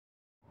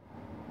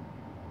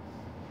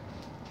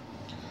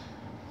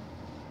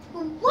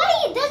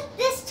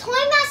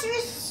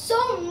so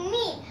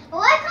mean.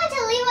 Why can't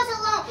he leave us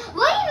alone?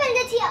 Why even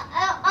did he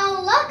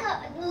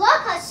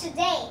unlock us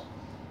today?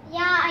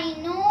 Yeah, I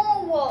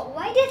know.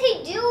 Why did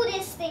he do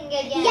this thing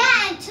again?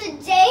 Yeah, and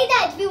today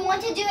that we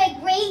want to do a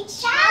great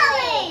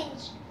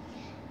challenge.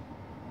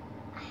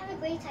 I have a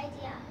great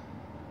idea.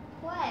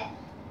 What?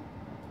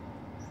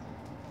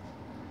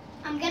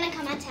 I'm gonna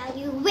come and tell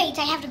you. Wait,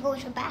 I have to go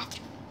to the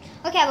bathroom.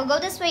 Okay, I will go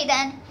this way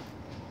then.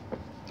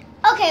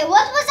 Okay,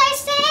 what was I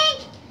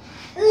saying?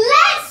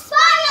 Let's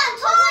spy on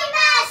Toy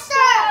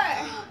Master!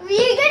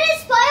 We're gonna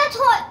spy on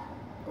Toy...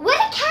 Where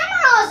the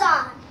cameras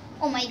on?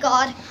 Oh my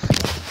god.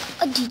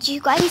 Did you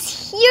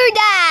guys hear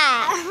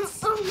that?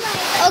 Oh my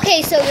god.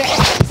 Okay, so we're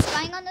actually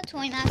spying on the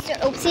Toy Master.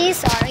 Oopsie,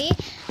 sorry.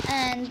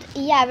 And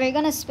yeah, we're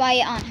gonna spy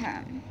on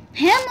him.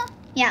 Him?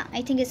 Yeah,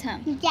 I think it's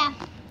him. Yeah.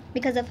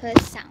 Because of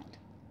his sound.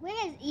 Where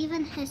is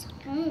even his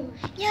home?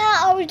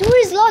 Yeah, our door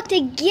is locked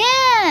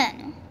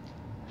again.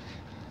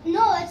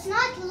 No, it's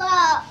not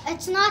locked.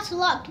 It's not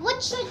locked.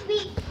 What should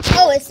we...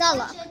 Oh, it's not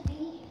locked. What should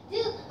we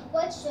do?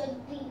 What should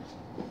we...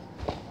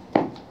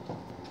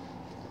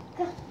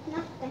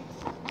 Nothing.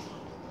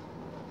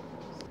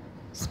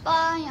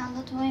 Spy on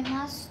the Toy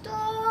Master.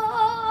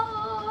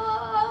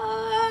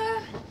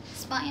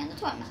 Spy on the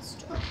Toy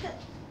Master.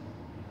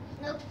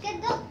 Okie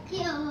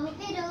dokie,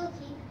 okie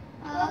dokie.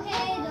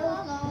 Okay,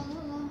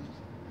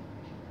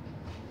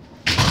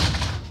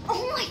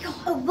 Oh my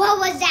god. What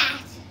was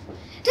that?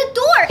 The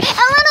door!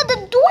 Elena, the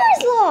door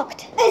is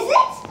locked. Is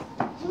it?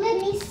 Let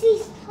me see.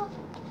 Stop.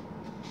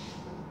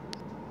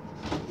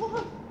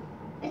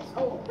 It's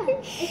open.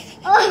 It's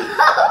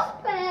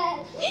open.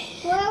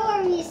 Why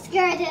were we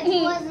scared?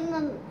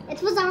 It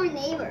was our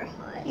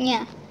neighborhood.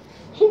 Yeah.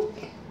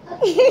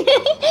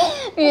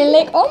 You're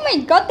like, oh my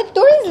god, the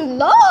door is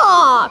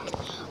locked.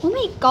 Oh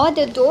my god,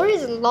 the door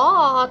is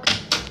locked.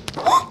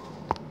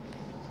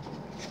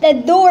 The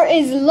door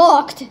is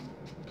locked.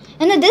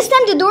 And this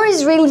time the door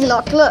is really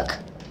locked. Look.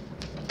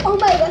 Oh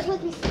my gosh,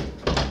 let me see.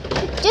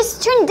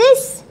 Just turn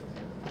this.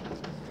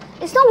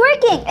 It's not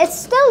working. It's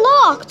still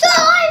locked.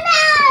 Toy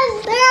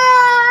Master!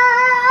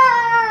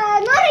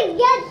 Not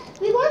again.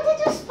 We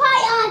wanted to spy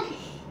on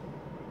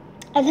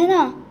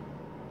Elena.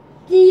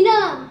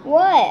 Dina.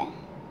 What?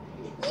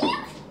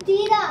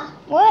 Dina.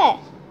 What?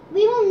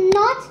 We will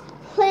not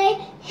play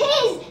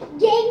his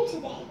game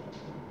today.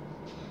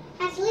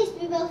 At least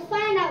we will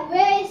find out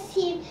where is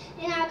he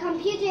in our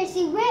computer.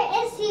 See where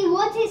is he?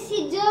 What is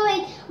he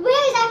doing?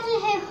 Where is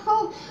actually his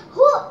home?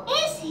 Who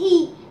is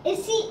he?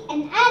 Is he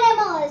an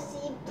animal? Is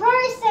he a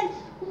person?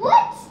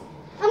 What?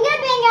 I'm gonna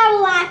bring our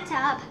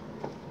laptop.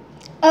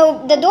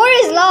 Oh, the door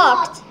is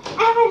locked.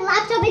 I have a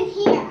laptop in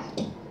here.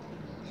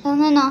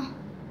 Elena,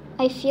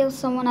 I feel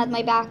someone at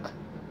my back.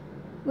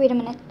 Wait a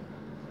minute.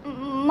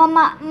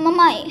 Mama,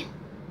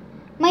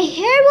 my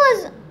hair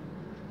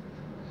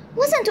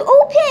wasn't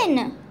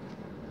open.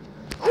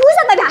 Who's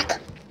at my back?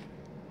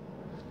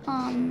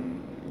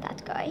 That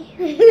guy.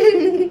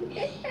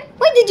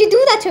 Why did you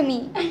do that to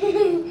me?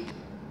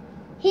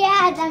 He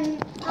has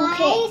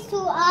eyes, 2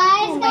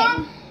 eyes. Oh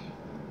my.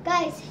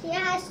 Guys, he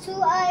has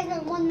 2 eyes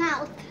and 1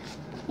 mouth.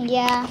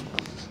 Yeah.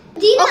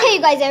 Dina. Okay,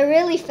 you guys, I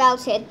really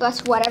felt it, but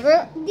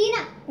whatever.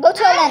 Dina. Go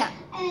to Elena.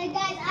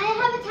 Guys, I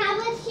have a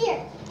tablet here.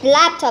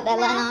 Laptop,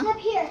 Elena. Laptop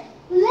here.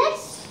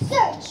 Let's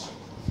search.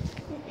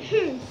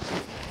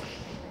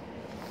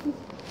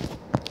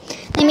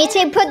 Let me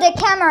put the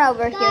camera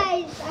over here.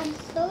 Guys, I'm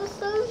so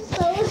sorry.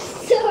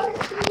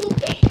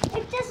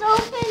 It just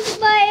opened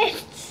by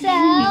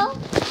itself.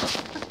 Okay.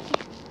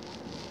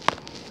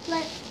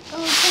 Let's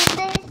open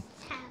this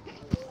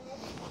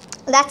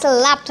tablet. That's a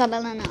laptop,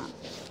 Elena.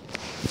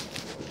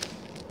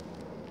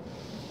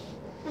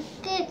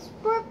 Okay, it's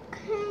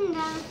working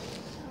now.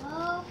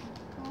 Oh,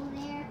 go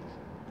there.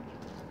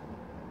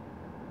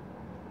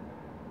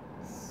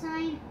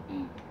 Sign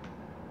in.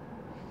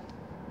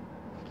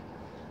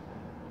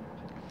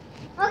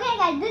 Okay,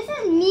 guys, this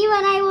is me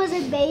when I was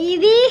a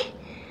baby.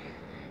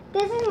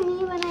 This is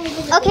me when I was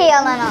a baby. Okay,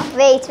 Elena.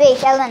 Wait,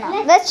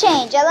 Elena. Let's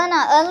change.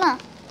 Elena.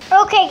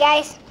 Okay,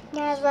 guys.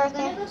 Yeah, it's I'm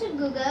working. gonna go to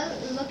Google.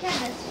 Look at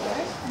this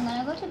first. I'm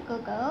gonna go to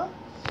Google.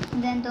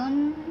 And then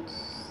don't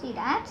see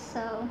that.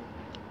 So.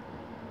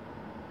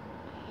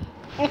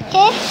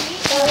 Okay.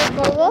 So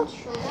Google.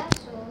 Show that.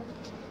 So.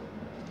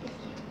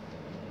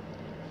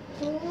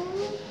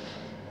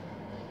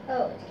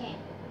 Oh, it came.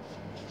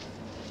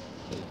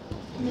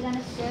 We're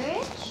gonna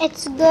search.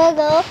 It's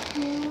Google.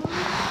 Who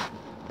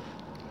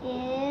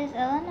is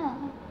Elena?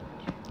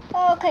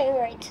 Okay,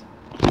 right.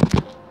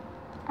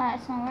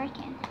 It's not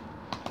working.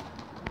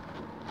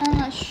 I'm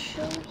not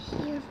sure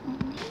here from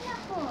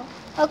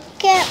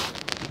Okay.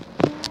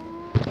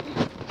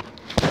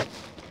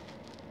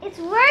 It's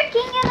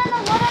working, Elena.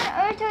 What on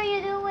earth are you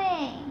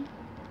doing?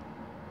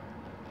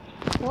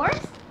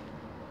 Horse?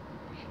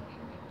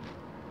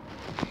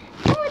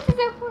 No, it is a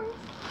horse.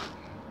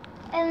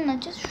 Elena,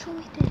 just show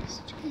me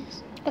this.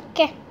 Just.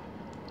 Okay.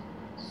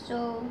 So,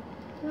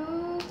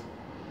 who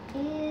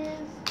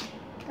is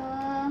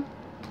the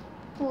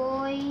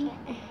Toy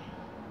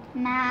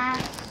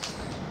Master?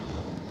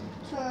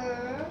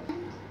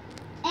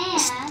 And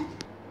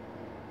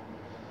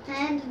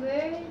And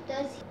where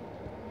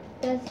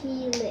does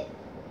he live?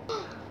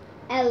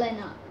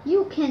 Elena,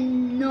 you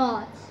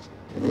cannot.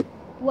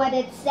 What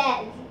it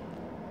says.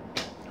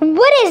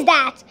 What is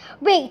that?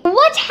 Wait,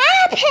 what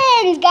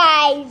happened,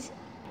 guys?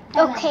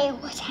 Elena, Okay,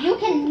 what happened? you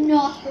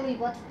cannot believe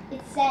what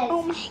it says.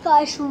 Oh my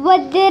gosh,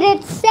 what did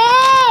it say?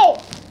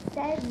 It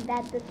says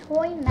that the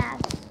toy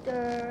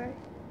master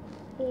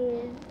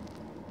is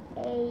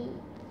a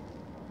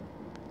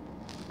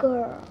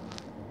girl.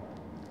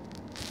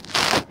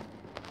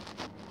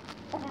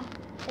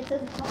 It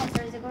says the toy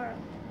master is a girl.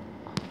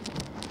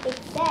 It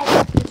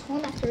says the toy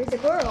master is a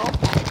girl.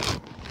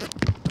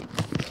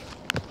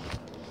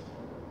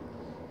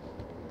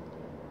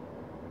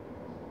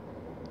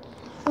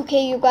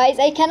 Okay, you guys,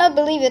 I cannot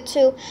believe it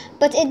too.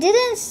 But it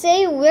didn't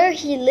say where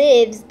he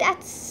lives.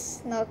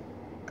 That's not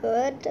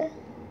good.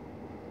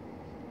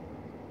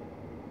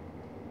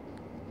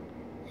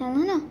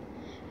 Elena.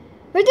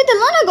 Where did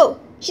Elena go?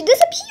 She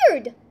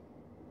disappeared.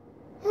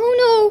 Oh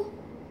no.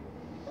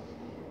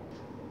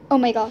 Oh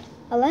my god.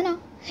 Elena.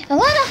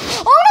 Elena.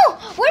 Oh no.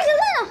 Where's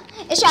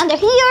Elena? Is she under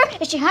here?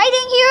 Is she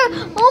hiding here?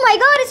 Oh my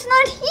god, it's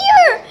not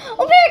here.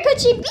 Oh, where could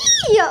she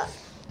be?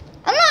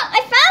 Elena,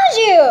 I found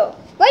you.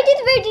 Where did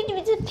you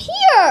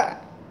disappear?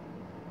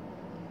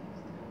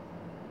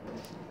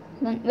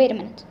 Wait a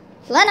minute.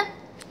 Elena.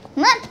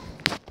 Elena.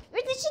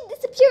 Where did she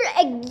disappear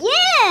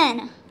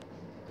again?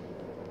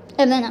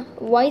 Elena,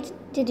 why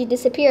did you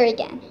disappear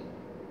again?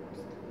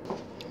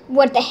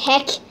 What the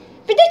heck?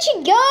 Where did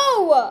she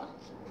go?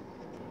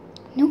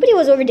 Nobody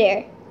was over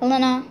there.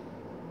 Elena.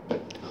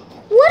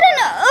 What on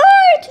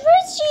earth?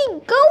 Where's she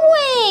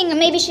going?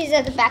 Maybe she's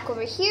at the back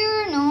over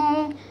here.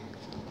 No.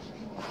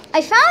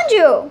 I found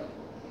you.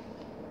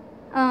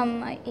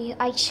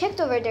 I checked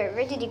over there.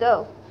 Where did you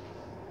go?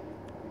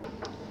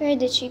 Where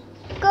did she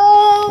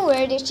go?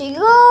 Where did she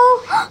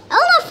go?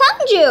 Elena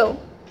found you.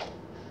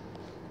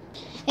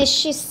 Is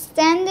she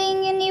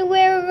standing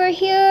anywhere over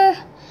here?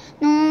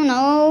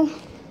 No.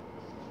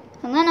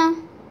 Elena.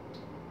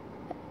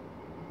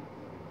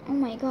 Oh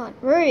my god.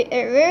 Where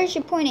is she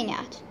pointing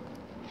at?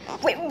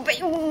 Wait,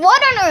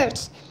 what on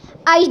earth?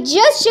 I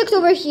just checked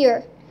over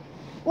here.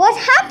 What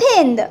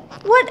happened?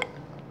 What?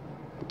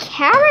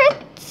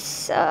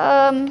 Carrots?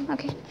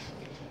 Okay.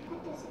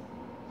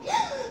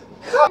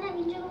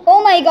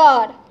 Oh my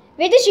god.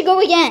 Where did she go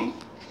again?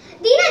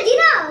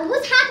 Dina,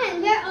 what's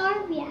happened? Where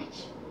are we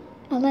actually?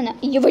 Elena,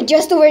 you were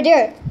just over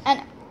there.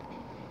 And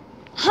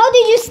how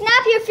did you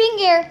snap your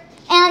finger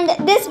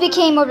and this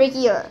became over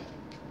here?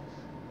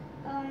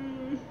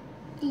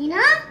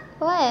 Dina?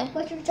 What?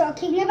 What you're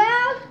talking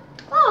about?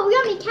 Oh,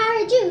 yummy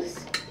carrot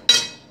juice.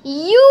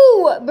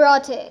 You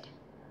brought it.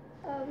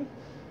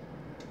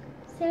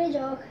 Silly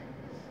joke.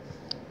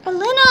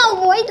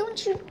 Elena, why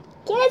don't you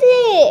get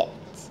it?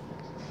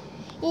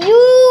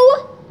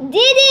 You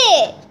did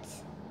it.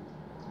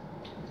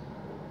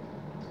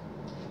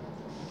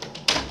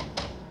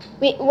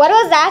 Wait, what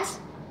was that?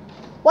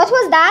 What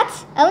was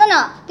that?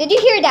 Elena, did you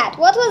hear that?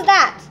 What was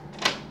that?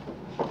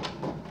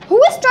 Who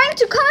was trying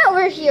to come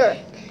over here?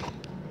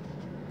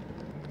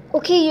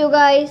 Okay, you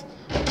guys.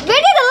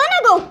 Where did Elena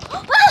go?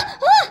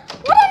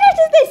 What on earth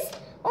is this?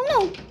 Oh no.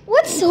 Who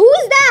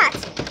is that?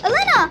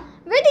 Elena,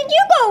 where did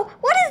you go?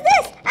 What is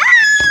this?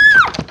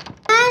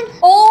 And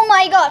oh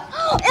my god.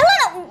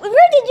 Elena,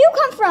 where did you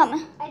come from?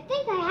 I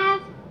think I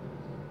have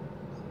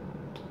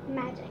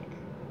magic.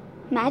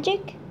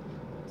 Magic?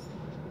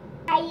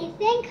 I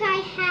think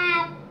I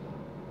have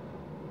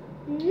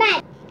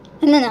magic.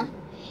 Elena,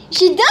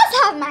 she does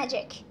have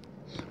magic.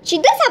 She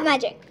does have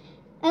magic.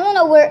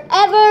 Elena,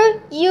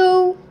 wherever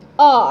you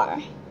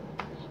are,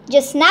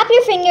 just snap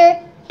your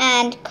finger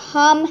and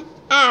come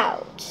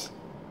out.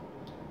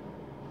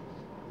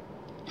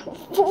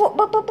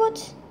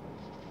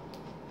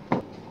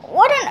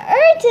 What on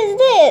earth is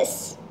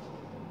this?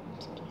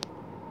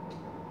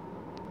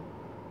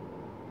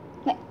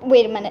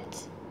 Wait a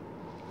minute.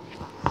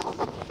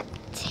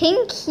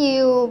 Thank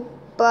you,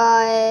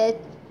 but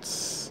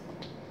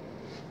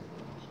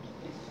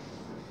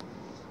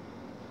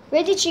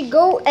where did she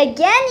go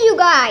again, you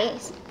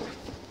guys?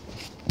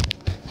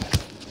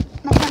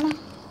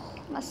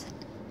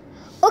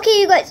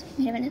 Okay, you guys.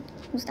 Wait a minute.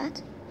 Who's that?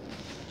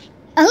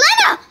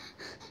 Elena!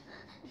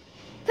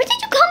 Where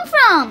did you come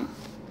from?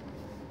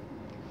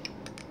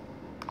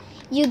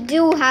 You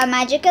do have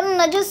magic.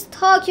 Elena, just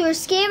talk. You're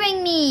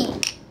scaring me.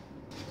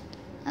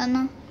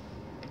 Elena.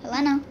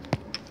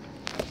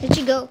 Where'd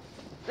she go?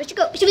 Where'd she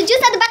go? She was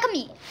just at the back of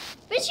me.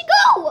 Where'd she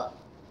go?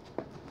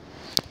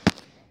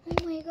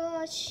 Oh my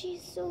god,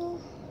 she's so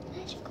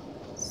magical.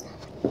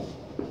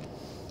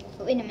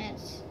 Wait a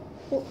minute.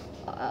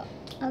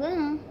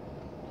 Elena?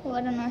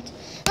 What on earth?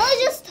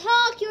 Oh, just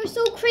talk. You're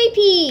so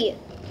creepy.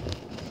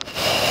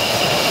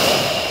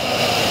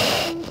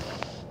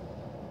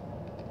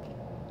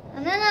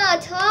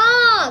 Elena,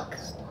 talk.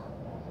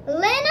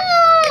 Elena!